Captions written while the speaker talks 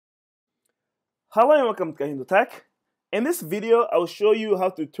Hello and welcome to KahindoTech. In this video, I'll show you how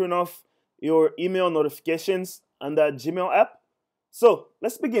to turn off your email notifications on the Gmail app. So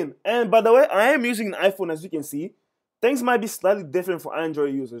let's begin. And by the way, I am using an iPhone, as you can see. Things might be slightly different for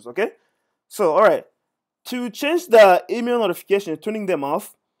Android users, okay? So, alright. To change the email notifications, turning them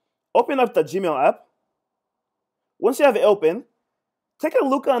off, open up the Gmail app. Once you have it open, take a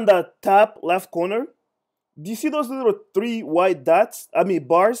look on the top left corner. Do you see those little three white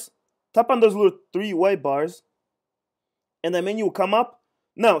bars? Tap on those little three white bars, and the menu will come up.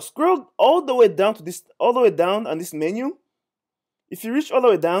 Now scroll all the way down to this, all the way down on this menu. If you reach all the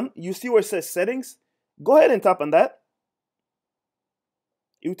way down, you see where it says settings. Go ahead and tap on that.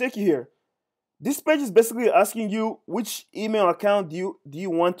 It will take you here. This page is basically asking you which email account do you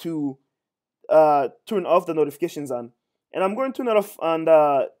want to turn off the notifications on. And I'm going to turn it off on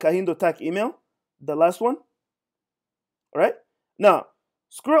the KahindoTech email, the last one. All right. Now,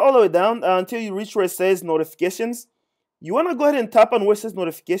 scroll all the way down until you reach where it says notifications. You want to go ahead and tap on where it says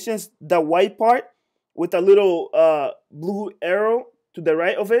notifications, the white part with a little blue arrow to the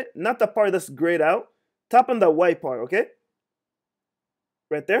right of it, not the part that's grayed out. Tap on the white part, okay?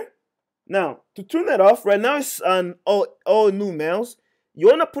 Right there. Now, to turn that off, right now it's on all new mails. You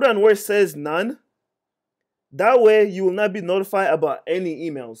want to put on where it says none. That way, you will not be notified about any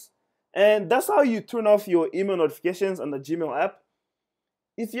emails. And that's how you turn off your email notifications on the Gmail app.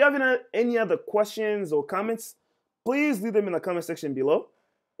 If you have any other questions or comments, please leave them in the comment section below.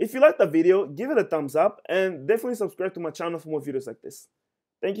 If you liked the video, give it a thumbs up and definitely subscribe to my channel for more videos like this.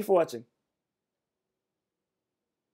 Thank you for watching.